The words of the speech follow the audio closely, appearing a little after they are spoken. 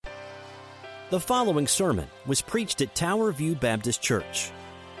The following sermon was preached at Tower View Baptist Church.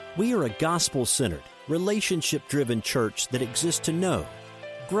 We are a gospel-centered, relationship-driven church that exists to know,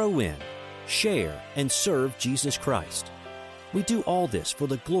 grow in, share, and serve Jesus Christ. We do all this for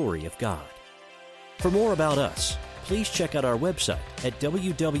the glory of God. For more about us, please check out our website at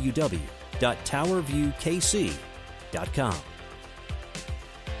www.towerviewkc.com.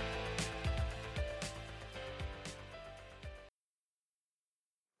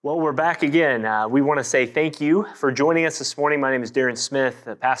 Well, we're back again. We want to say thank you for joining us this morning. My name is Darren Smith,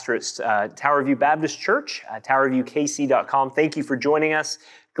 pastor at Tower View Baptist Church, towerviewkc.com. Thank you for joining us.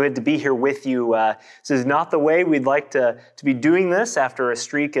 Good to be here with you. This is not the way we'd like to be doing this after a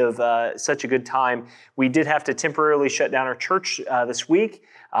streak of such a good time. We did have to temporarily shut down our church this week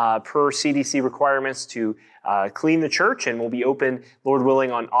per CDC requirements to clean the church, and we'll be open, Lord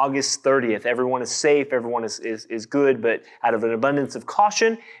willing, on August 30th. Everyone is safe, everyone is good, but out of an abundance of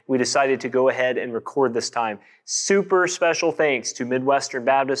caution, we decided to go ahead and record this time. Super special thanks to Midwestern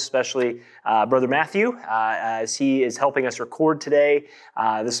Baptist, especially Brother Matthew, as he is helping us record today.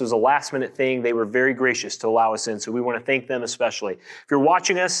 This was a last-minute thing. They were very gracious to allow us in, so we want to thank them especially. If you're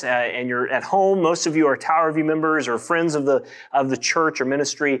watching us and you're at home, most of you are Tower View members or friends of the church or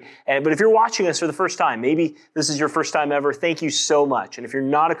ministry, but if you're watching us for the first time, maybe this is your first time ever, thank you so much. And if you're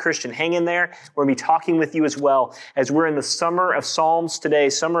not a Christian, hang in there. We're going to be talking with you as well as we're in the Summer of Psalms today.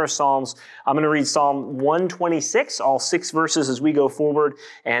 Summer of Psalms. I'm going to read Psalm 126, all 6 verses as we go forward,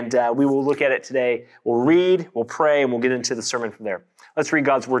 and we will look at it today. We'll read, we'll pray, and we'll get into the sermon from there. Let's read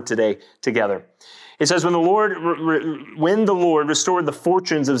God's word today together. It says, when the Lord restored the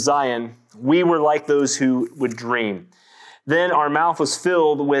fortunes of Zion, we were like those who would dream. Then our mouth was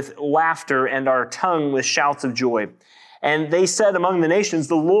filled with laughter and our tongue with shouts of joy. And they said among the nations,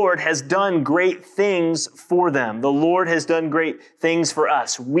 the Lord has done great things for them. The Lord has done great things for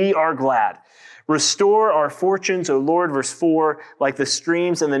us. We are glad. Restore our fortunes, O Lord, verse 4, like the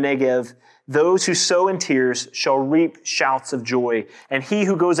streams in the Negev. Those who sow in tears shall reap shouts of joy. And he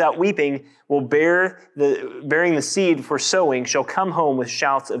who goes out weeping will bearing the seed for sowing shall come home with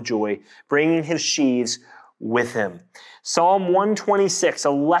shouts of joy, bringing his sheaves with him. Psalm 126,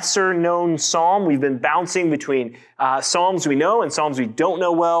 a lesser-known psalm. We've been bouncing between psalms we know and psalms we don't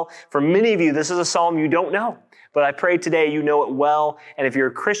know well. For many of you, this is a psalm you don't know. But I pray today you know it well. And if you're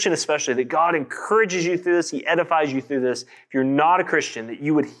a Christian especially, that God encourages you through this, He edifies you through this. If you're not a Christian, that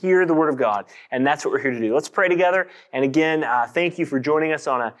you would hear the Word of God. And that's what we're here to do. Let's pray together. And again, thank you for joining us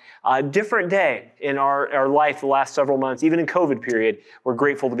on a different day in our life the last several months. Even in COVID period, we're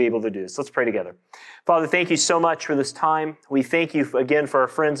grateful to be able to do this. Let's pray together. Father, thank you so much for this time. We thank you again for our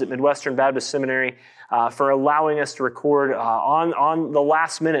friends at Midwestern Baptist Seminary for allowing us to record on the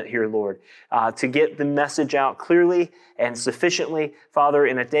last minute here, Lord, to get the message out clearly and sufficiently, Father,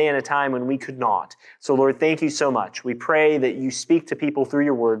 in a day and a time when we could not. So, Lord, thank you so much. We pray that you speak to people through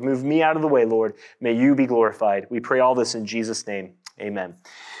your word. Move me out of the way, Lord. May you be glorified. We pray all this in Jesus' name. Amen.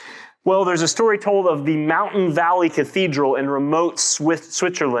 Well, there's a story told of the Mountain Valley Cathedral in remote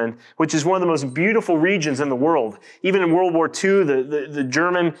Switzerland, which is one of the most beautiful regions in the world. Even in World War II, the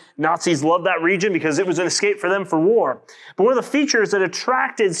German Nazis loved that region because it was an escape for them for war. But one of the features that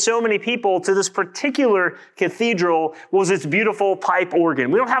attracted so many people to this particular cathedral was its beautiful pipe organ.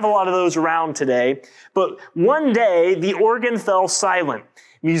 We don't have a lot of those around today, but one day the organ fell silent.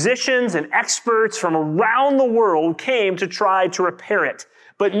 Musicians and experts from around the world came to try to repair it.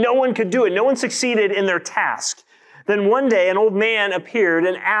 But no one could do it. No one succeeded in their task. Then one day, an old man appeared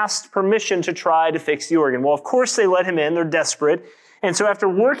and asked permission to try to fix the organ. Well, of course, they let him in. They're desperate. And so after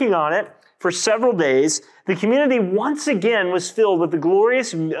working on it for several days, the community once again was filled with the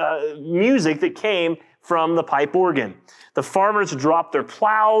glorious music that came from the pipe organ. The farmers dropped their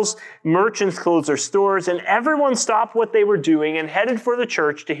plows, merchants closed their stores, and everyone stopped what they were doing and headed for the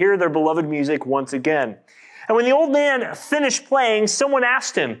church to hear their beloved music once again. And when the old man finished playing, someone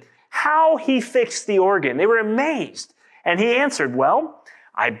asked him how he fixed the organ. They were amazed. And he answered, well,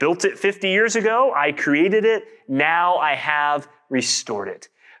 I built it 50 years ago. I created it. Now I have restored it.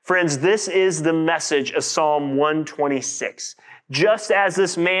 Friends, this is the message of Psalm 126. Just as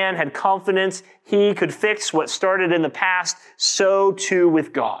this man had confidence he could fix what started in the past, so too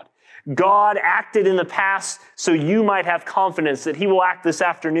with God. God acted in the past so you might have confidence that He will act this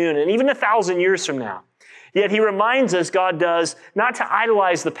afternoon and even 1,000 years from now. Yet He reminds us, God does, not to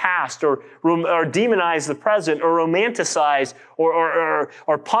idolize the past or demonize the present or romanticize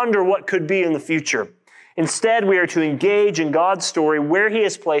or ponder what could be in the future. Instead, we are to engage in God's story, where He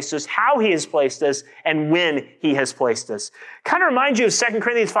has placed us, how He has placed us, and when He has placed us. Kind of reminds you of 2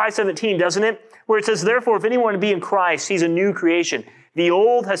 Corinthians 5:17, doesn't it? Where it says, therefore, if anyone be in Christ, he's a new creation. The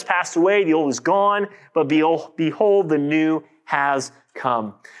old has passed away, the old is gone, but behold, the new has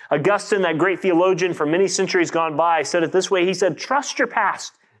come. Augustine, that great theologian from many centuries gone by, said it this way. He said, trust your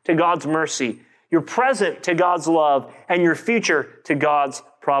past to God's mercy, your present to God's love, and your future to God's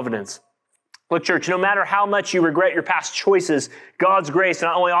providence. Look, church, no matter how much you regret your past choices, God's grace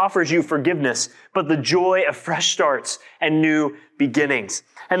not only offers you forgiveness, but the joy of fresh starts and new beginnings.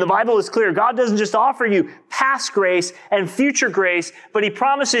 And the Bible is clear. God doesn't just offer you past grace and future grace, but He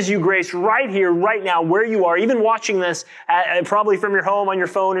promises you grace right here, right now, where you are, even watching this, probably from your home, on your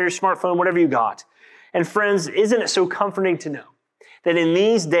phone, or your smartphone, whatever you got. And friends, isn't it so comforting to know that in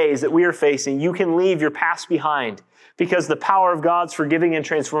these days that we are facing, you can leave your past behind, because the power of God's forgiving and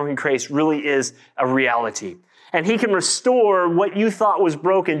transforming grace really is a reality. And He can restore what you thought was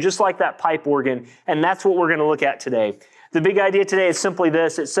broken, just like that pipe organ. And that's what we're going to look at today. The big idea today is simply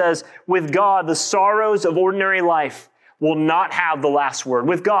this. It says, with God, the sorrows of ordinary life will not have the last word.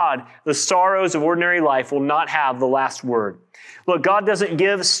 With God, the sorrows of ordinary life will not have the last word. Look, God doesn't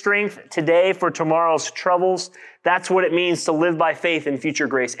give strength today for tomorrow's troubles. That's what it means to live by faith in future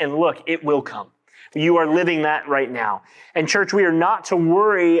grace. And look, it will come. You are living that right now. And church, we are not to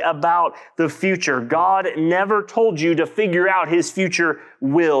worry about the future. God never told you to figure out His future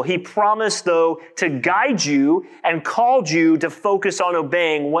will. He promised, though, to guide you and called you to focus on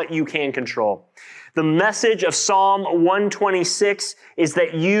obeying what you can control. The message of Psalm 126 is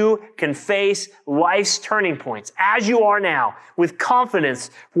that you can face life's turning points as you are now with confidence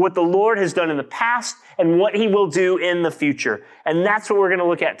for what the Lord has done in the past and what He will do in the future. And that's what we're going to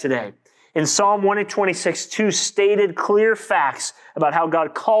look at today. In Psalm 126, 2 stated clear facts about how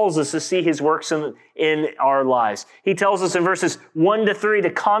God calls us to see His works in our lives. He tells us in verses 1 to 3 to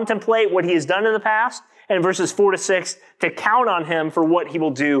contemplate what He has done in the past, and in verses 4 to 6 to count on Him for what He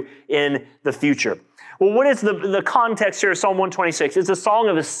will do in the future. Well, what is the context here of Psalm 126? It's a song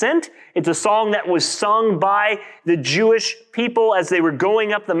of ascent. It's a song that was sung by the Jewish people as they were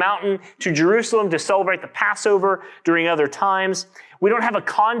going up the mountain to Jerusalem to celebrate the Passover during other times. We don't have a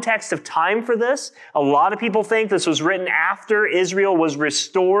context of time for this. A lot of people think this was written after Israel was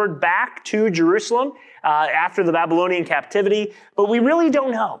restored back to Jerusalem after the Babylonian captivity, but we really don't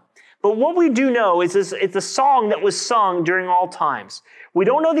know. But what we do know is it's a song that was sung during all times. We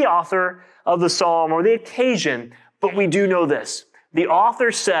don't know the author of the psalm or the occasion, but we do know this. The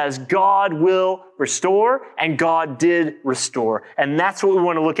author says God will restore, and God did restore. And that's what we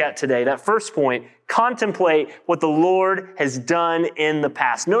want to look at today. That first point, contemplate what the Lord has done in the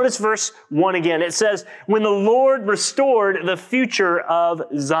past. Notice verse 1 again. It says, when the Lord restored the future of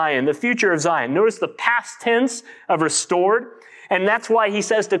Zion. The future of Zion. Notice the past tense of restored. And that's why he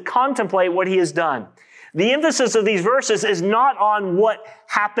says to contemplate what He has done. The emphasis of these verses is not on what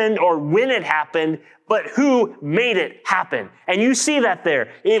happened or when it happened, but who made it happen. And you see that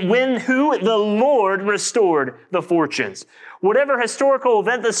there. Who the Lord restored the fortunes. Whatever historical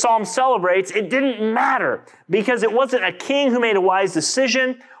event the psalm celebrates, it didn't matter because it wasn't a king who made a wise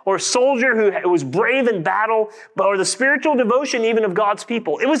decision or a soldier who was brave in battle, or the spiritual devotion even of God's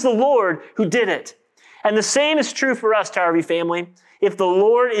people. It was the Lord who did it. And the same is true for us, Tower View family. If the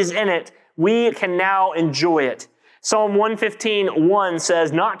Lord is in it, we can now enjoy it. Psalm 115:1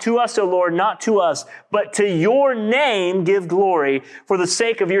 says, not to us, O Lord, not to us, but to your name give glory for the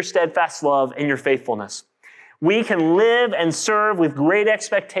sake of your steadfast love and your faithfulness. We can live and serve with great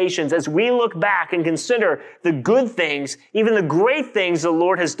expectations as we look back and consider the good things, even the great things the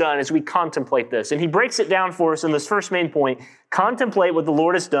Lord has done as we contemplate this. And He breaks it down for us in this first main point. Contemplate what the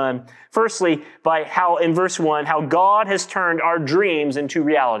Lord has done. Firstly, by how, in verse 1, how God has turned our dreams into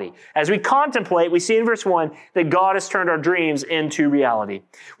reality. As we contemplate, we see in verse 1 that God has turned our dreams into reality.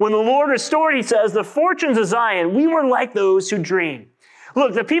 When the Lord restored, He says, the fortunes of Zion, we were like those who dream.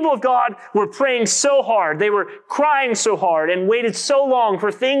 Look, the people of God were praying so hard, they were crying so hard and waited so long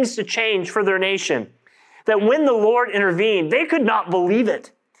for things to change for their nation that when the Lord intervened, they could not believe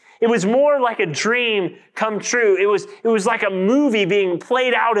it. It was more like a dream come true. It was like a movie being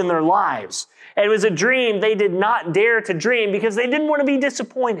played out in their lives. And it was a dream they did not dare to dream because they didn't want to be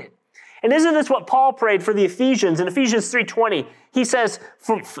disappointed. And isn't this what Paul prayed for the Ephesians? In Ephesians 3:20, he says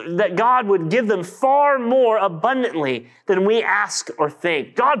that God would give them far more abundantly than we ask or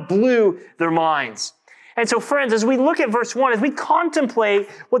think. God blew their minds. And so, friends, as we look at verse 1, as we contemplate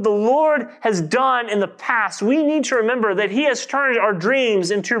what the Lord has done in the past, we need to remember that He has turned our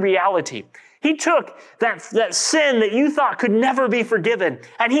dreams into reality. He took that sin that you thought could never be forgiven,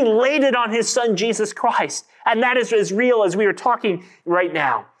 and He laid it on His Son, Jesus Christ. And that is as real as we are talking right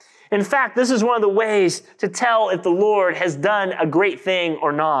now. In fact, this is one of the ways to tell if the Lord has done a great thing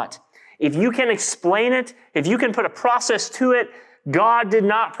or not. If you can explain it, if you can put a process to it, God did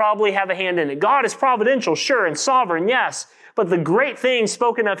not probably have a hand in it. God is providential, sure, and sovereign, yes. But the great things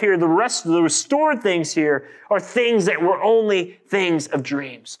spoken of here, the restored things here, are things that were only things of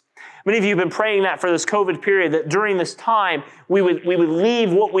dreams. Many of you have been praying that for this COVID period, that during this time, we would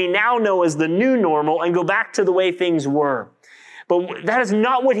leave what we now know as the new normal and go back to the way things were. But that is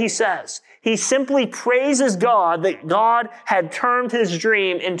not what he says. He simply praises God that God had turned his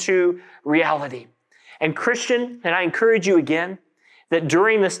dream into reality. And Christian, and I encourage you again, that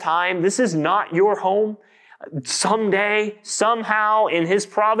during this time, this is not your home. Someday, somehow, in his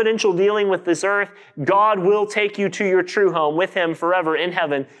providential dealing with this earth, God will take you to your true home with him forever in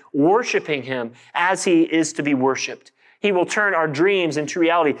heaven, worshiping him as he is to be worshiped. He will turn our dreams into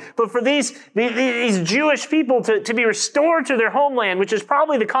reality. But for these Jewish people to be restored to their homeland, which is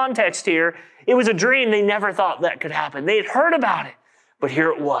probably the context here, it was a dream they never thought that could happen. They had heard about it, but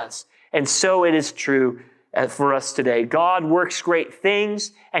here it was. And so it is true for us today. God works great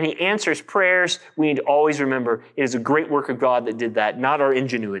things and he answers prayers. We need to always remember it is a great work of God that did that, not our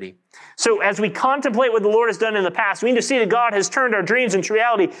ingenuity. So as we contemplate what the Lord has done in the past, we need to see that God has turned our dreams into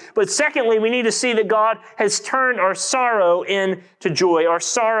reality. But secondly, we need to see that God has turned our sorrow into joy, our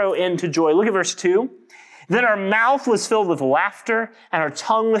sorrow into joy. Look at verse 2. Then our mouth was filled with laughter and our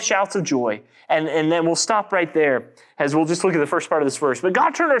tongue with shouts of joy. And then we'll stop right there as we'll just look at the first part of this verse. But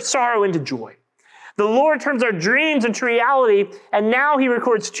God turned our sorrow into joy. The Lord turns our dreams into reality, and now he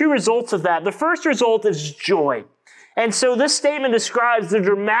records two results of that. The first result is joy. And so this statement describes the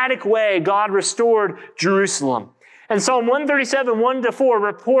dramatic way God restored Jerusalem. And Psalm 137, 1-4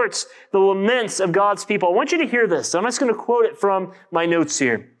 reports the laments of God's people. I want you to hear this. I'm just going to quote it from my notes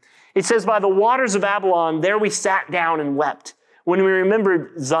here. It says, by the waters of Babylon, there we sat down and wept when we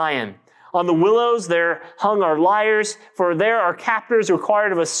remembered Zion. On the willows there hung our lyres, for there our captors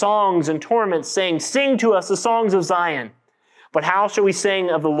required of us songs and torments, saying, sing to us the songs of Zion. But how shall we sing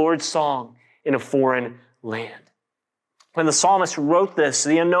of the Lord's song in a foreign land? When the psalmist wrote this,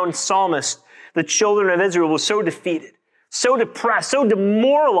 the unknown psalmist, the children of Israel were so defeated, so depressed, so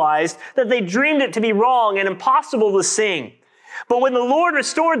demoralized that they dreamed it to be wrong and impossible to sing. But when the Lord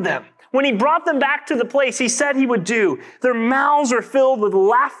restored them, when he brought them back to the place he said he would do, their mouths were filled with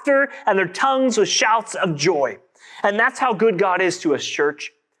laughter and their tongues with shouts of joy. And that's how good God is to us,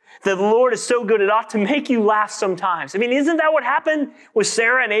 church. That the Lord is so good it ought to make you laugh sometimes. I mean, isn't that what happened with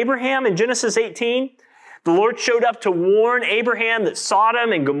Sarah and Abraham in Genesis 18? The Lord showed up to warn Abraham that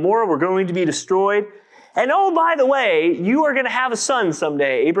Sodom and Gomorrah were going to be destroyed. And oh, by the way, you are going to have a son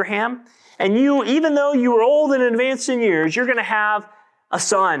someday, Abraham. And you, even though you were old and advanced in years, you're going to have a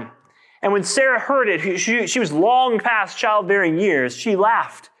son. And when Sarah heard it, she was long past childbearing years, she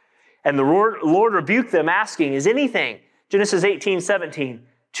laughed. And the Lord rebuked them, asking, is anything, Genesis 18:17,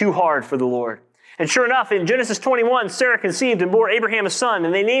 too hard for the Lord? And sure enough, in Genesis 21, Sarah conceived and bore Abraham a son,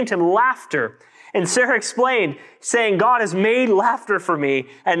 and they named him Laughter. And Sarah explained, saying, God has made laughter for me,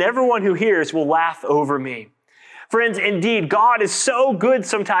 and everyone who hears will laugh over me. Friends, indeed, God is so good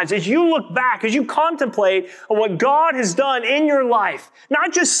sometimes. As you look back, as you contemplate on what God has done in your life,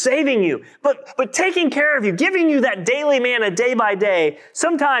 not just saving you, but taking care of you, giving you that daily manna day by day,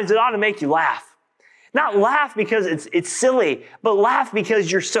 sometimes it ought to make you laugh. Not laugh because it's silly, but laugh because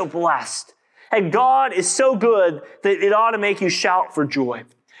you're so blessed. And God is so good that it ought to make you shout for joy.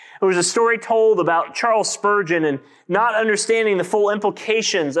 There was a story told about Charles Spurgeon and not understanding the full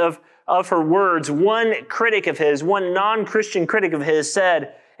implications of her words. One critic of his, one non-Christian critic of his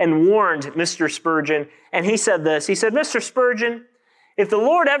said and warned Mr. Spurgeon, and he said this, he said, Mr. Spurgeon, if the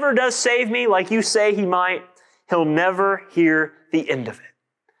Lord ever does save me like you say he might, he'll never hear the end of it.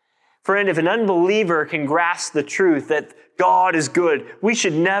 Friend, if an unbeliever can grasp the truth that God is good, we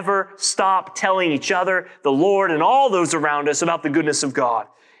should never stop telling each other, the Lord, and all those around us about the goodness of God.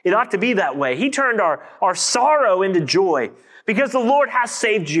 It ought to be that way. He turned our sorrow into joy because the Lord has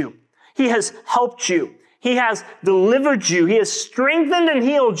saved you. He has helped you. He has delivered you. He has strengthened and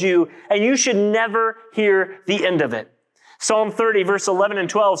healed you, and you should never hear the end of it. Psalm 30, verse 11 and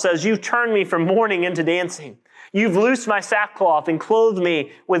 12 says, you've turned me from mourning into dancing. You've loosed my sackcloth and clothed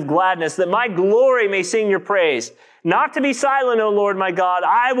me with gladness, that my glory may sing your praise. Not to be silent, O Lord my God,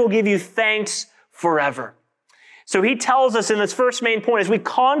 I will give you thanks forever. So he tells us in this first main point, as we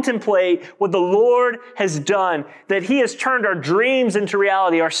contemplate what the Lord has done, that he has turned our dreams into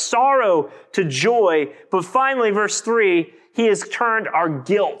reality, our sorrow to joy. But finally, verse 3, he has turned our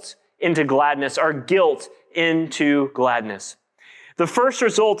guilt into gladness, our guilt into gladness. The first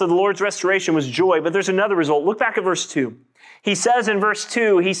result of the Lord's restoration was joy, but there's another result. Look back at verse 2. He says in verse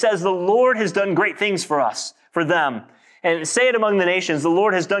 2, he says, the Lord has done great things for us, for them. and say it among the nations. The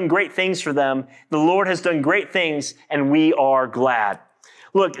Lord has done great things for them. The Lord has done great things, and we are glad.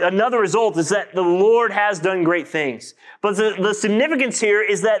 Look, another result is that the Lord has done great things. But the significance here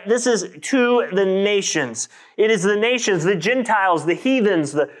is that this is to the nations. It is the nations, the Gentiles, the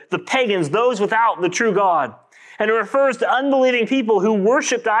heathens, the pagans, those without the true God. And it refers to unbelieving people who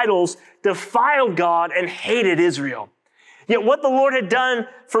worshiped idols, defiled God, and hated Israel. Yet what the Lord had done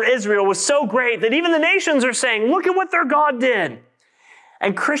for Israel was so great that even the nations are saying, look at what their God did.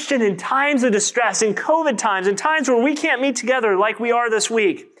 And Christian, in times of distress, in COVID times, in times where we can't meet together like we are this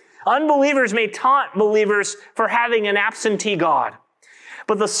week, unbelievers may taunt believers for having an absentee God.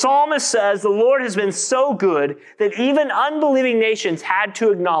 But the psalmist says the Lord has been so good that even unbelieving nations had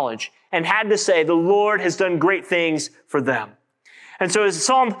to acknowledge and had to say the Lord has done great things for them. And so as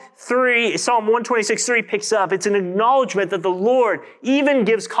Psalm 126:3 picks up, it's an acknowledgement that the Lord even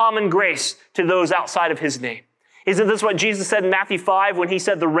gives common grace to those outside of his name. Isn't this what Jesus said in Matthew 5 when he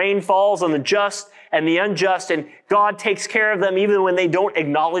said the rain falls on the just and the unjust and God takes care of them even when they don't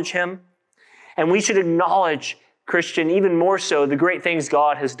acknowledge him? And we should acknowledge, Christian, even more so, the great things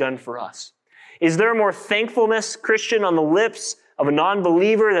God has done for us. Is there more thankfulness, Christian, on the lips of a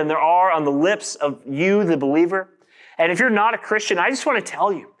non-believer than there are on the lips of you, the believer? And if you're not a Christian, I just want to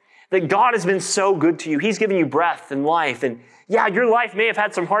tell you that God has been so good to you. He's given you breath and life. And yeah, your life may have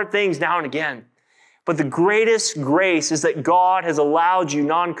had some hard things now and again. But the greatest grace is that God has allowed you,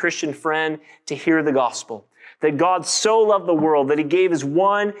 non-Christian friend, to hear the gospel. That God so loved the world that he gave his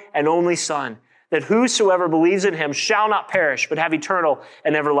one and only Son, that whosoever believes in him shall not perish, but have eternal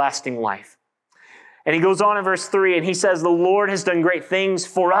and everlasting life. And he goes on in verse 3, and he says, the Lord has done great things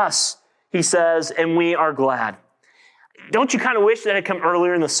for us, he says, and we are glad. Don't you kind of wish that had come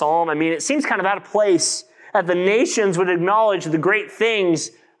earlier in the psalm? I mean, it seems kind of out of place that the nations would acknowledge the great things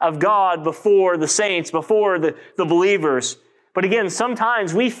of God before the saints, before the believers. But again,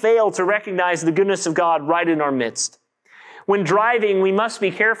 sometimes we fail to recognize the goodness of God right in our midst. When driving, we must be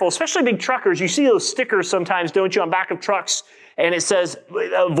careful, especially big truckers. You see those stickers sometimes, don't you, on back of trucks, and it says,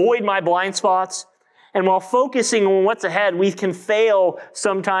 avoid my blind spots. And while focusing on what's ahead, we can fail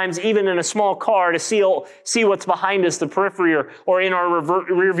sometimes, even in a small car, to see what's behind us, the periphery, or in our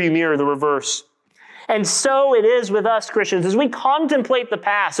rearview mirror, the reverse. And so it is with us Christians. As we contemplate the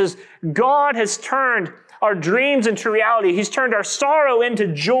past, as God has turned our dreams into reality, he's turned our sorrow into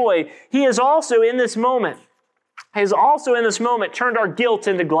joy, he has also in this moment turned our guilt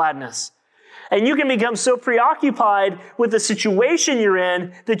into gladness. And you can become so preoccupied with the situation you're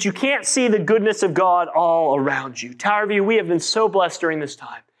in that you can't see the goodness of God all around you. Tower View, we have been so blessed during this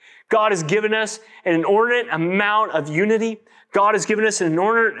time. God has given us an inordinate amount of unity. God has given us an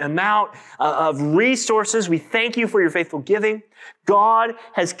inordinate amount of resources. We thank you for your faithful giving. God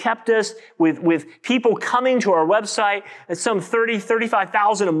has kept us with people coming to our website at some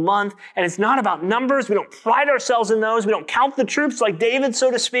 35,000 a month. And it's not about numbers. We don't pride ourselves in those. We don't count the troops like David,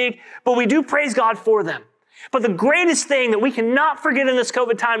 so to speak, but we do praise God for them. But the greatest thing that we cannot forget in this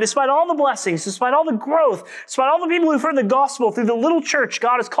COVID time, despite all the blessings, despite all the growth, despite all the people who've heard the gospel through the little church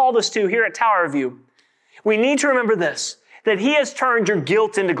God has called us to here at Tower View, we need to remember this, that he has turned your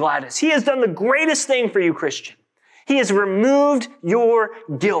guilt into gladness. He has done the greatest thing for you, Christian. He has removed your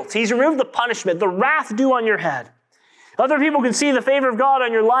guilt. He's removed the punishment, the wrath due on your head. Other people can see the favor of God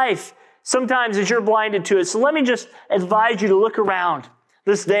on your life sometimes as you're blinded to it. So let me just advise you to look around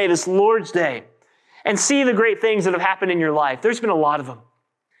this day, this Lord's Day, and see the great things that have happened in your life. There's been a lot of them.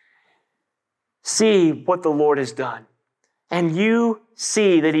 See what the Lord has done. And you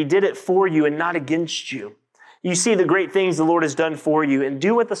see that he did it for you and not against you. You see the great things the Lord has done for you and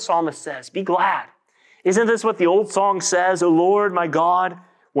do what the psalmist says. Be glad. Isn't this what the old song says? O Lord, my God,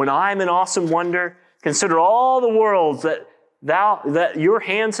 when I'm in awesome wonder, consider all the worlds that your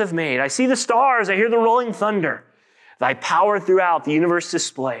hands have made. I see the stars. I hear the rolling thunder. Thy power throughout the universe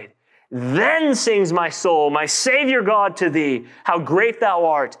displayed. Then sings my soul, my Savior God, to thee. How great thou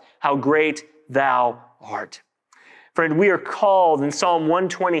art. How great thou art. Friend, we are called in Psalm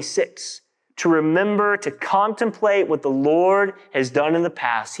 126 to remember, to contemplate what the Lord has done in the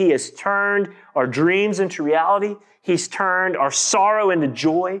past. He has turned our dreams into reality. He's turned our sorrow into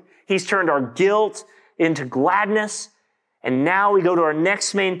joy. He's turned our guilt into gladness. And now we go to our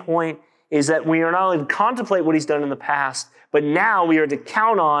next main point, is that we are not only to contemplate what he's done in the past, but now we are to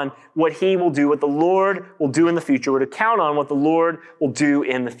count on what he will do, what the Lord will do in the future. We're to count on what the Lord will do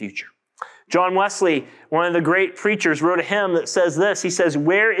in the future. John Wesley, one of the great preachers, wrote a hymn that says this. He says,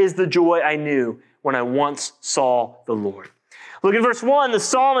 "Where is the joy I knew when I once saw the Lord?" Look at verse 1. The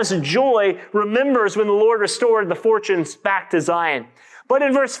psalmist's joy remembers when the Lord restored the fortunes back to Zion. But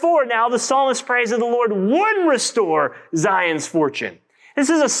in verse 4 now, the psalmist prays that the Lord would restore Zion's fortune. This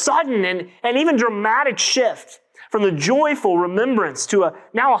is a sudden and even dramatic shift from the joyful remembrance to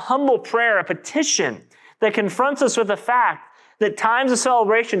now a humble prayer, a petition that confronts us with the fact that times of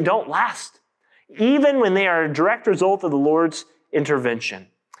celebration don't last, even when they are a direct result of the Lord's intervention.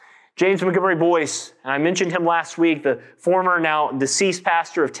 James Montgomery Boyce, and I mentioned him last week, the former, now deceased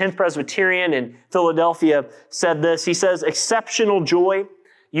pastor of 10th Presbyterian in Philadelphia, said this. He says, exceptional joy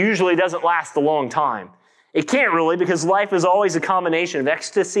usually doesn't last a long time. It can't really, because life is always a combination of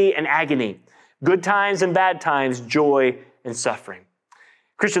ecstasy and agony, good times and bad times, joy and suffering.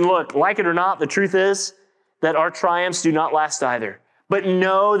 Christian, look, like it or not, the truth is that our triumphs do not last either. But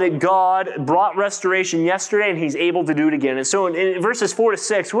know that God brought restoration yesterday and He's able to do it again. And so in verses 4 to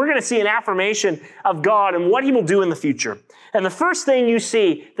 6, we're going to see an affirmation of God and what He will do in the future. And the first thing you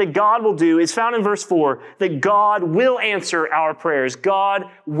see that God will do is found in verse 4, that God will answer our prayers. God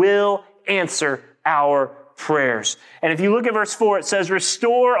will answer our prayers. And if you look at verse 4, it says,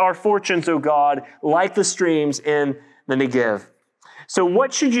 restore our fortunes, O God, like the streams in the Negev. So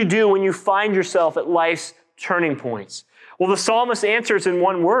what should you do when you find yourself at life's turning points? Well, the psalmist answers in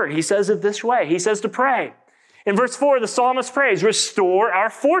one word. He says it this way. He says to pray. In verse 4, the psalmist prays, restore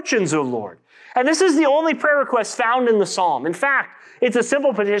our fortunes, O Lord. And this is the only prayer request found in the psalm. In fact, it's a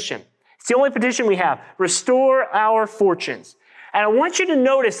simple petition. It's the only petition we have. Restore our fortunes. And I want you to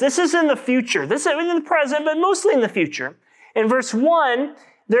notice, this is in the future. This is in the present, but mostly in the future. In verse 1,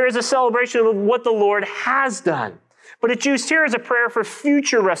 there is a celebration of what the Lord has done. But it's used here as a prayer for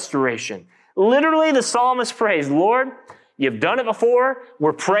future restoration. Literally, the psalmist prays, Lord, you've done it before.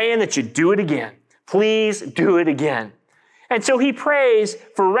 We're praying that you do it again. Please do it again. And so he prays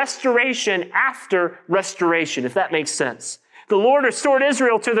for restoration after restoration, if that makes sense. The Lord restored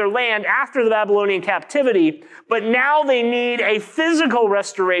Israel to their land after the Babylonian captivity, but now they need a physical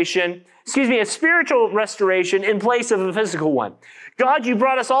restoration, a spiritual restoration in place of a physical one. God, you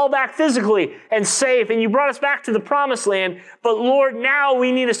brought us all back physically and safe, and you brought us back to the promised land, but Lord, now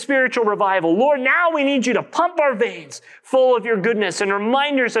we need a spiritual revival. Lord, now we need you to pump our veins full of your goodness and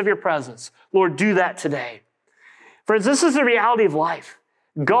reminders of your presence. Lord, do that today. Friends, this is the reality of life.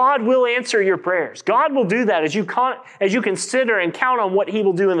 God will answer your prayers. God will do that as you consider and count on what He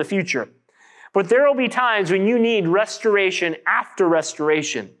will do in the future. But there will be times when you need restoration after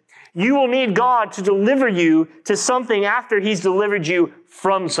restoration. You will need God to deliver you to something after He's delivered you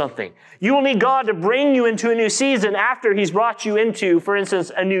from something. You will need God to bring you into a new season after He's brought you into, for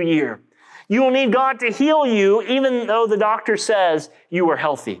instance, a new year. You will need God to heal you even though the doctor says you are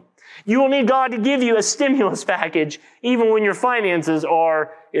healthy. You will need God to give you a stimulus package even when your finances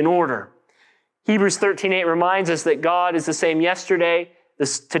are in order. Hebrews 13:8 reminds us that God is the same yesterday,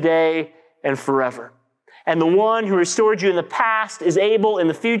 today, and forever. And the one who restored you in the past is able in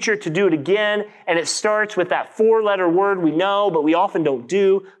the future to do it again. And it starts with that 4-letter word we know, but we often don't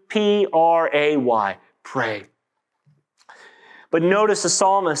do, P-R-A-Y, pray. But notice the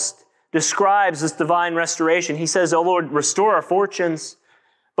psalmist describes this divine restoration. He says, "O Lord, restore our fortunes,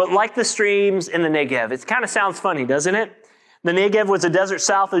 but like the streams in the Negev." It kind of sounds funny, doesn't it? The Negev was a desert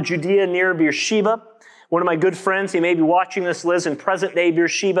south of Judea near Beersheba. One of my good friends, he may be watching this, lives in present-day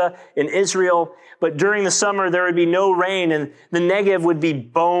Beersheba in Israel. But during the summer, there would be no rain, and the Negev would be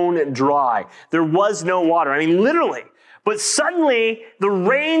bone dry. There was no water. I mean, literally. But suddenly, the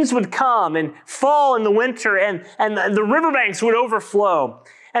rains would come and fall in the winter, and the riverbanks would overflow.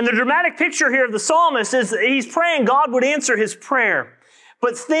 And the dramatic picture here of the psalmist is that he's praying God would answer his prayer.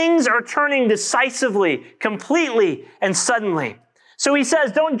 But things are turning decisively, completely, and suddenly. So he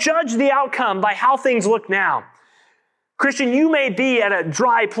says, don't judge the outcome by how things look now. Christian, you may be at a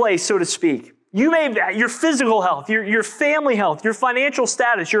dry place, so to speak. Your physical health, your family health, your financial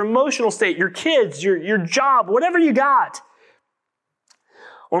status, your emotional state, your kids, your job, whatever you got.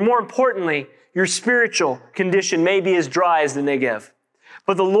 Or more importantly, your spiritual condition may be as dry as the Negev.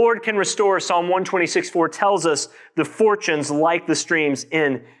 But the Lord can restore, Psalm 126:4 tells us, the fortunes like the streams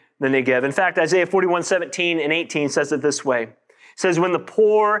in the Negev. In fact, Isaiah 41:17 and 18 says it this way. It says, when the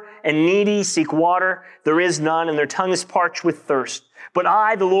poor and needy seek water, there is none, and their tongue is parched with thirst. But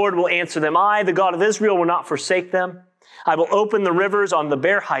I, the Lord, will answer them. I, the God of Israel, will not forsake them. I will open the rivers on the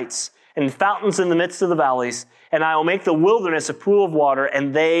bare heights and fountains in the midst of the valleys, and I will make the wilderness a pool of water,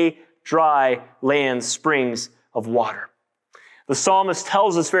 and they dry lands springs of water. The psalmist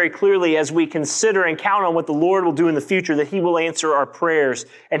tells us very clearly as we consider and count on what the Lord will do in the future that He will answer our prayers,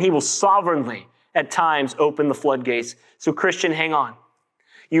 and He will sovereignly at times open the floodgates. So Christian, hang on.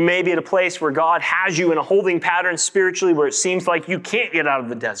 You may be at a place where God has you in a holding pattern spiritually where it seems like you can't get out of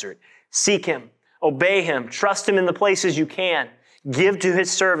the desert. Seek Him, obey Him, trust Him in the places you can. give to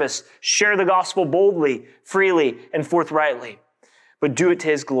his service, share the gospel boldly, freely, and forthrightly. But do it to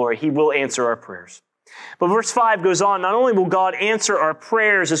his glory. He will answer our prayers. But verse 5 goes on, not only will God answer our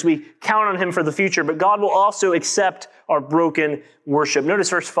prayers as we count on him for the future, but God will also accept our broken worship. Notice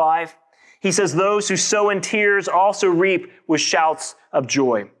verse 5. He says, those who sow in tears also reap with shouts of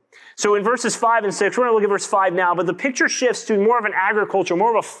joy. So in verses 5 and 6, we're going to look at verse 5 now, but the picture shifts to more of an agriculture,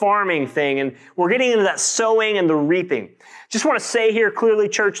 more of a farming thing, and we're getting into that sowing and the reaping. Just want to say here clearly,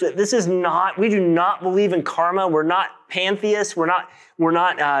 church, that we do not believe in karma. We're not pantheists. We're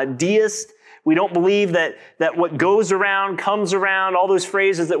not deists. We don't believe that what goes around comes around, all those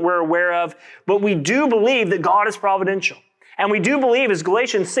phrases that we're aware of, but we do believe that God is providential. And we do believe, as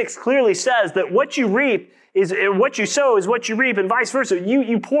Galatians 6 clearly says, that what you reap is what you sow is what you reap, and vice versa.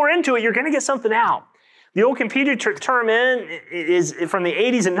 You pour into it, you're going to get something out. The old computer term is from the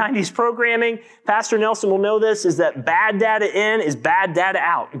 80s and 90s programming. Pastor Nelson will know this, is that bad data in is bad data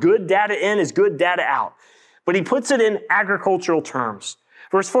out. Good data in is good data out. But he puts it in agricultural terms.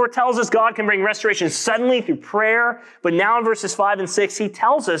 Verse 4 tells us God can bring restoration suddenly through prayer. But now in verses 5 and 6, he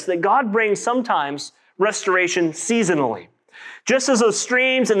tells us that God brings sometimes restoration seasonally. Just as those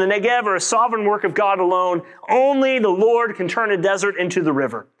streams in the Negev are a sovereign work of God alone, only the Lord can turn a desert into the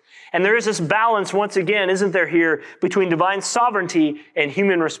river. And there is this balance, once again, isn't there here, between divine sovereignty and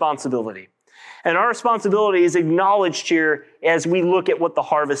human responsibility. And our responsibility is acknowledged here as we look at what the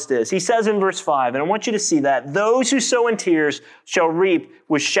harvest is. He says in verse 5, and I want you to see that, those who sow in tears shall reap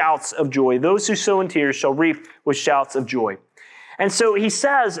with shouts of joy. Those who sow in tears shall reap with shouts of joy. And so he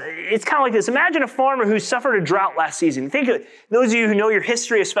says, it's kind of like this. Imagine a farmer who suffered a drought last season. Think of those of you who know your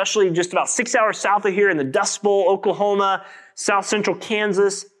history, especially just about 6 hours south of here in the Dust Bowl, Oklahoma, south central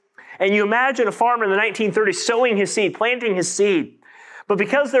Kansas. And you imagine a farmer in the 1930s sowing his seed, planting his seed. But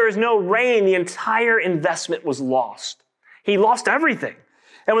because there is no rain, the entire investment was lost. He lost everything.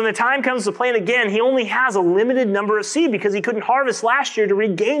 And when the time comes to plant again, he only has a limited number of seed because he couldn't harvest last year to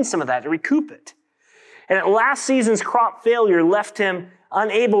regain some of that, to recoup it. And at last season's crop failure left him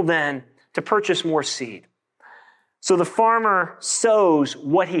unable then to purchase more seed. So the farmer sows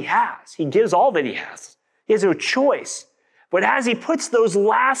what he has. He gives all that he has. He has no choice. But as he puts those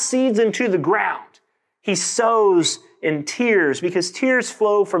last seeds into the ground, he sows in tears because tears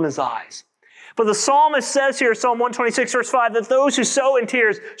flow from his eyes. But the psalmist says here, Psalm 126, verse 5, that those who sow in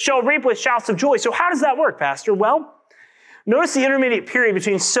tears shall reap with shouts of joy. So how does that work, Pastor? Well, notice the intermediate period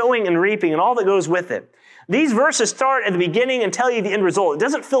between sowing and reaping and all that goes with it. These verses start at the beginning and tell you the end result. It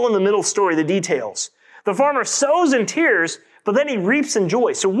doesn't fill in the middle story, the details. The farmer sows in tears, but then he reaps in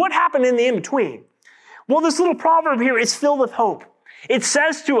joy. So what happened in the in-between? Well, this little proverb here is filled with hope. It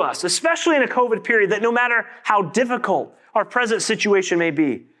says to us, especially in a COVID period, that no matter how difficult our present situation may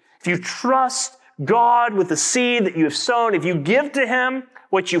be, if you trust God with the seed that you have sown, if you give to him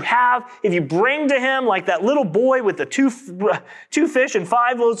what you have, if you bring to him like that little boy with the two fish and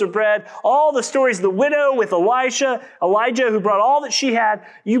 5 loaves of bread, all the stories of the widow with Elijah who brought all that she had,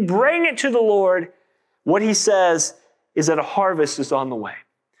 you bring it to the Lord. What he says is that a harvest is on the way.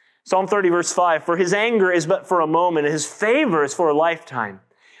 Psalm 30, verse 5, for his anger is but for a moment, and his favor is for a lifetime.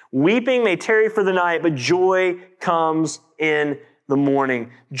 Weeping may tarry for the night, but joy comes in the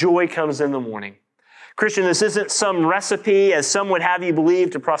morning. Joy comes in the morning. Christian, this isn't some recipe, as some would have you believe,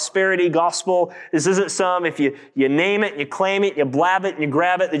 to prosperity gospel. This isn't some, if you name it, you claim it, you blab it, and you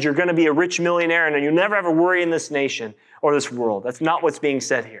grab it, that you're going to be a rich millionaire and you'll never have a worry in this nation or this world. That's not what's being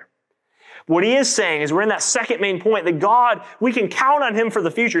said here. What he is saying is we're in that second main point, that God, we can count on him for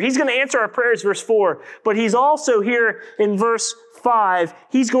the future. He's going to answer our prayers, verse 4, but he's also here in verse 5,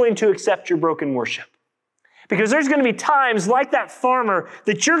 he's going to accept your broken worship. Because there's going to be times like that farmer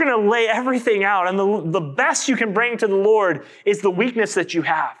that you're going to lay everything out, and the best you can bring to the Lord is the weakness that you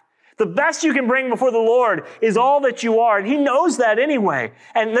have. The best you can bring before the Lord is all that you are, and he knows that anyway.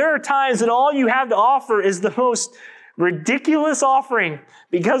 And there are times that all you have to offer is the most ridiculous offering,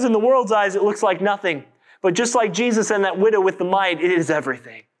 because in the world's eyes it looks like nothing. But just like Jesus and that widow with the mite, it is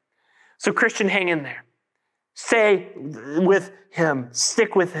everything. So Christian, hang in there. Stay with him.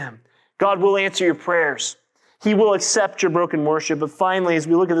 Stick with him. God will answer your prayers. He will accept your broken worship. But finally, as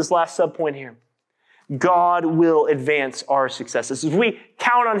we look at this last subpoint here, God will advance our successes. As we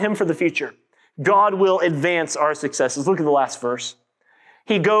count on him for the future, God will advance our successes. Look at the last verse.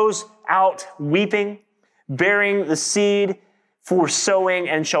 He goes out weeping, bearing the seed for sowing,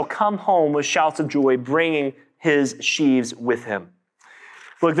 and shall come home with shouts of joy, bringing his sheaves with him.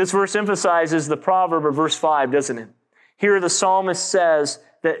 Look, this verse emphasizes the proverb of verse 5, doesn't it? Here the psalmist says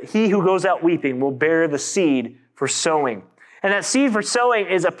that he who goes out weeping will bear the seed for sowing. And that seed for sowing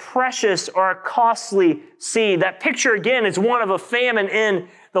is a precious or a costly seed. That picture, again, is one of a famine in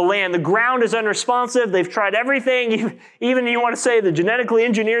the land. The ground is unresponsive. They've tried everything, even you want to say the genetically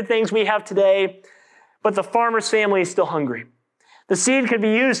engineered things we have today, but the farmer's family is still hungry. The seed could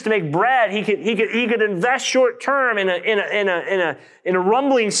be used to make bread. He could invest short term in a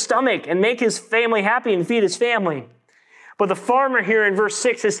rumbling stomach and make his family happy and feed his family. But the farmer here in verse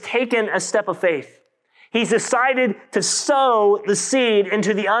 6 has taken a step of faith. He's decided to sow the seed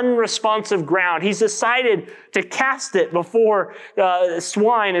into the unresponsive ground. He's decided to cast it before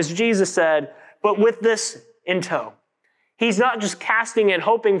swine, as Jesus said, but with this in tow. He's not just casting it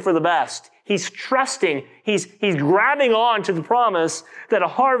hoping for the best. He's trusting, he's grabbing on to the promise that a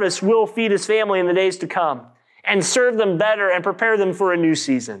harvest will feed his family in the days to come and serve them better and prepare them for a new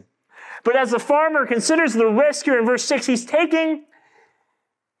season. But as the farmer considers the risk here in verse 6 he's taking,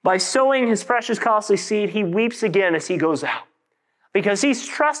 by sowing his precious costly seed, he weeps again as he goes out. Because he's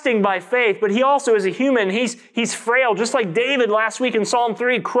trusting by faith, but he also is a human. He's frail, just like David last week in Psalm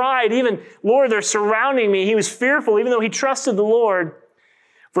 3 cried, even, Lord, they're surrounding me. He was fearful, even though he trusted the Lord.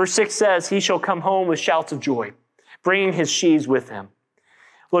 Verse 6 says, he shall come home with shouts of joy, bringing his sheaves with him.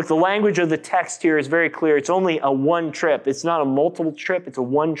 Look, the language of the text here is very clear. It's only a one trip. It's not a multiple trip. It's a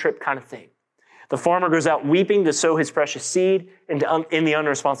one trip kind of thing. The farmer goes out weeping to sow his precious seed in the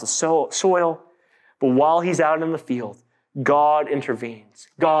unresponsive soil. But while he's out in the field, God intervenes.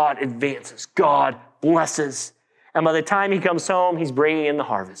 God advances. God blesses. And by the time he comes home, he's bringing in the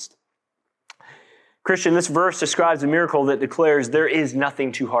harvest. Christian, this verse describes a miracle that declares there is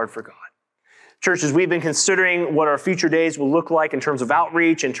nothing too hard for God. Church, as we've been considering what our future days will look like in terms of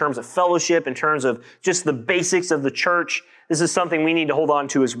outreach, in terms of fellowship, in terms of just the basics of the church, this is something we need to hold on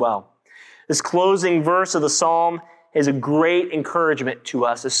to as well. This closing verse of the psalm is a great encouragement to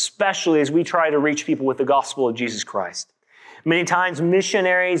us, especially as we try to reach people with the gospel of Jesus Christ. Many times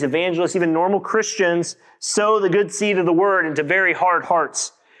missionaries, evangelists, even normal Christians sow the good seed of the word into very hard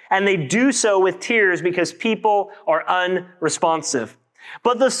hearts. And they do so with tears because people are unresponsive.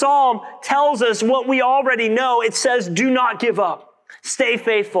 But the psalm tells us what we already know. It says, do not give up. Stay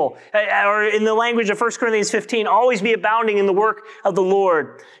faithful. Or in the language of 1 Corinthians 15, always be abounding in the work of the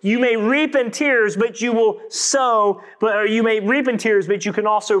Lord. You may reap in tears, but you will sow, or you may reap in tears, but you can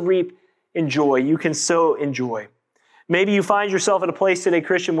also reap in joy. You can sow in joy. Maybe you find yourself at a place today,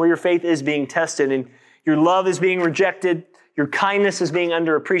 Christian, where your faith is being tested and your love is being rejected, your kindness is being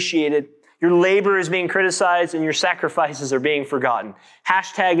underappreciated, your labor is being criticized, and your sacrifices are being forgotten.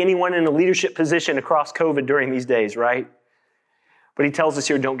 Hashtag anyone in a leadership position across COVID during these days, right? But he tells us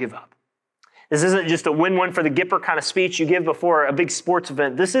here, don't give up. This isn't just a win-win for the Gipper kind of speech you give before a big sports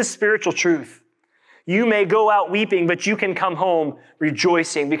event. This is spiritual truth. You may go out weeping, but you can come home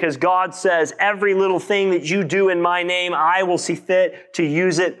rejoicing because God says, every little thing that you do in my name, I will see fit to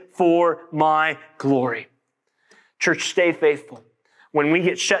use it for my glory. Church, stay faithful. When we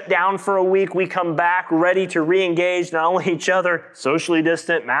get shut down for a week, we come back ready to re-engage not only each other, socially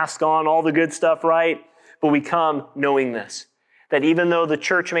distant, mask on, all the good stuff, right? But we come knowing this, that even though the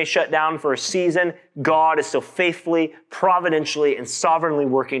church may shut down for a season, God is still faithfully, providentially, and sovereignly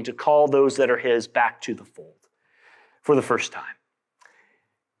working to call those that are his back to the fold for the first time.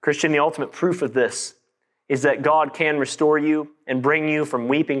 Christian, the ultimate proof of this is that God can restore you and bring you from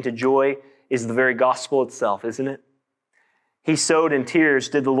weeping to joy is the very gospel itself, isn't it? He sowed in tears,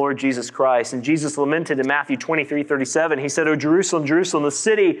 did the Lord Jesus Christ. And Jesus lamented in Matthew 23:37. He said, "O Jerusalem, Jerusalem, the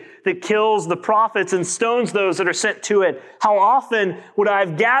city that kills the prophets and stones those that are sent to it. How often would I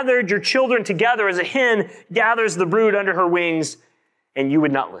have gathered your children together as a hen gathers the brood under her wings, and you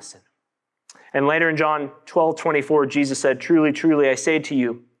would not listen." And later in John 12:24, Jesus said, "Truly, truly, I say to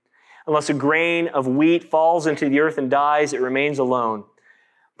you, unless a grain of wheat falls into the earth and dies, it remains alone.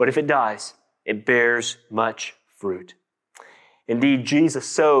 But if it dies, it bears much fruit." Indeed, Jesus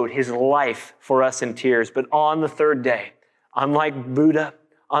sowed his life for us in tears, but on the third day, unlike Buddha,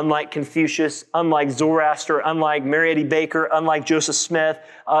 unlike Confucius, unlike Zoroaster, unlike Mary Eddy Baker, unlike Joseph Smith,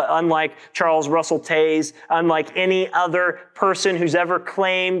 unlike Charles Russell Taze, unlike any other person who's ever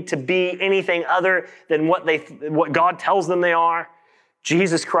claimed to be anything other than what God tells them they are,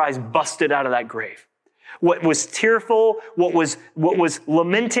 Jesus Christ busted out of that grave. What was tearful, what was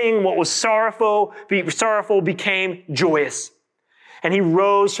lamenting, what was sorrowful became joyous. And he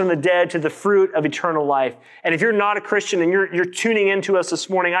rose from the dead to the fruit of eternal life. And if you're not a Christian and you're tuning into us this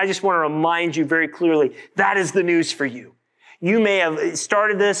morning, I just want to remind you very clearly, that is the news for you. You may have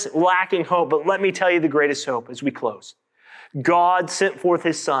started this lacking hope, but let me tell you the greatest hope as we close. God sent forth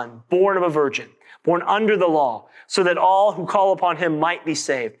his Son, born of a virgin, born under the law, so that all who call upon him might be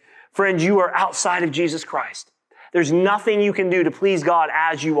saved. Friends, you are outside of Jesus Christ. There's nothing you can do to please God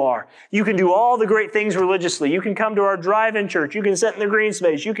as you are. You can do all the great things religiously. You can come to our drive-in church. You can sit in the green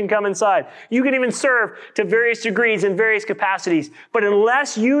space. You can come inside. You can even serve to various degrees in various capacities. But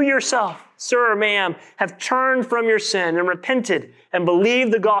unless you yourself, sir or ma'am, have turned from your sin and repented and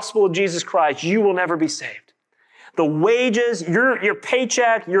believed the gospel of Jesus Christ, you will never be saved. The wages, your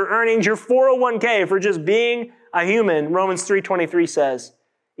paycheck, your earnings, your 401k for just being a human, Romans 3:23 says,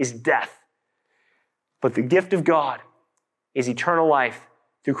 is death. But the gift of God is eternal life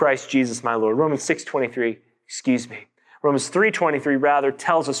through Christ Jesus, my Lord. Romans 6:23, Romans 3:23 rather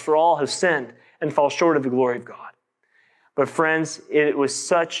tells us, for all have sinned and fall short of the glory of God. But friends,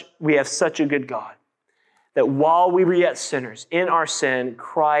 we have such a good God that while we were yet sinners, in our sin,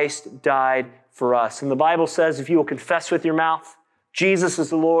 Christ died for us. And the Bible says, if you will confess with your mouth Jesus is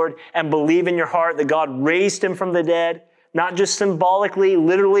the Lord and believe in your heart that God raised him from the dead, not just symbolically,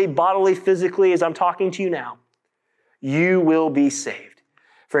 literally, bodily, physically, as I'm talking to you now, you will be saved.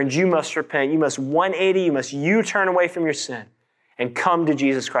 Friends, you must repent. You must 180. You must turn away from your sin and come to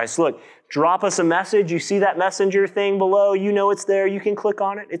Jesus Christ. Look, drop us a message. You see that messenger thing below. You know it's there. You can click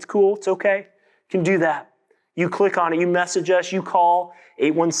on it. It's cool. It's okay. You can do that. You click on it. You message us. You call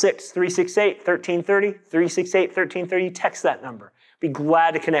 816-368-1330, 368-1330. You text that number. Be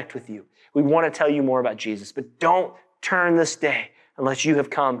glad to connect with you. We want to tell you more about Jesus, but don't turn this day unless you have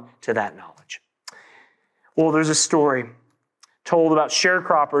come to that knowledge. Well, there's a story told about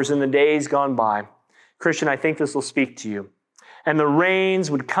sharecroppers in the days gone by. Christian, I think this will speak to you. And the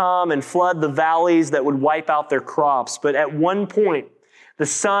rains would come and flood the valleys that would wipe out their crops. But at one point, the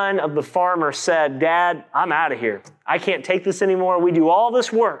son of the farmer said, Dad, I'm out of here. I can't take this anymore. We do all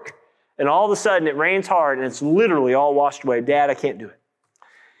this work, and all of a sudden it rains hard, and it's literally all washed away. Dad, I can't do it.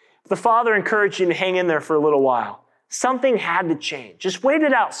 The father encouraged him to hang in there for a little while. Something had to change. Just wait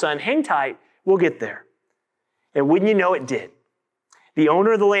it out, son. Hang tight. We'll get there. And wouldn't you know, it did. The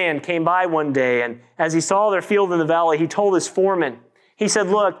owner of the land came by one day, and as he saw their field in the valley, he told his foreman, he said,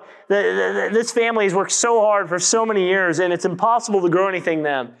 look, this family has worked so hard for so many years, and it's impossible to grow anything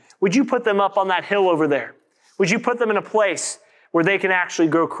them. Would you put them up on that hill over there? Would you put them in a place where they can actually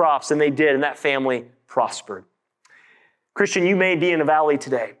grow crops? And they did, and that family prospered. Christian, you may be in a valley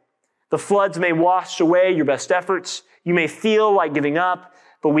today. The floods may wash away your best efforts. You may feel like giving up,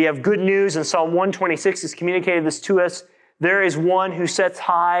 but we have good news, and Psalm 126 has communicated this to us. There is one who sits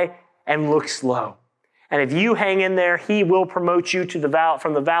high and looks low. And if you hang in there, he will promote you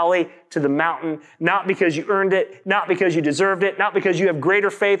from the valley to the mountain, not because you earned it, not because you deserved it, not because you have greater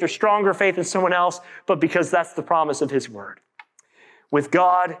faith or stronger faith than someone else, but because that's the promise of his word. With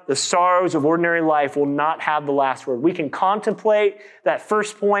God, the sorrows of ordinary life will not have the last word. We can contemplate that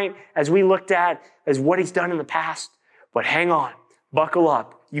first point as we looked at as what he's done in the past, but hang on, buckle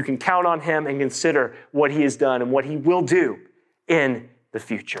up. You can count on him and consider what he has done and what he will do in the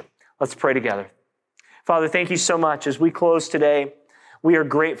future. Let's pray together. Father, thank you so much. As we close today, we are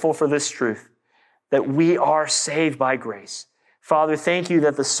grateful for this truth, that we are saved by grace. Father, thank you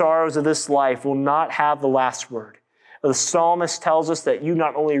that the sorrows of this life will not have the last word. The psalmist tells us that you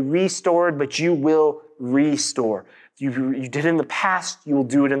not only restored, but you will restore. You did in the past, you will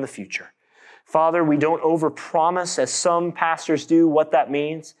do it in the future. Father, we don't overpromise as some pastors do what that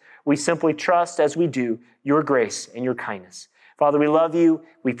means. We simply trust as we do your grace and your kindness. Father, we love you.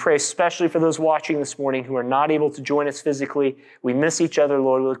 We pray especially for those watching this morning who are not able to join us physically. We miss each other,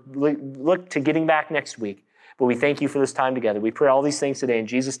 Lord. We look to getting back next week. But we thank you for this time together. We pray all these things today in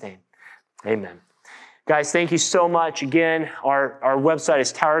Jesus' name. Amen. Guys, thank you so much. Again, our website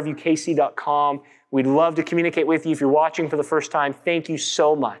is towerviewkc.com. We'd love to communicate with you. If you're watching for the first time, thank you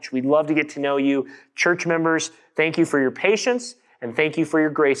so much. We'd love to get to know you. Church members, thank you for your patience, and thank you for your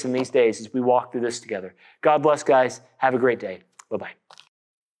grace in these days as we walk through this together. God bless, guys. Have a great day. Bye-bye.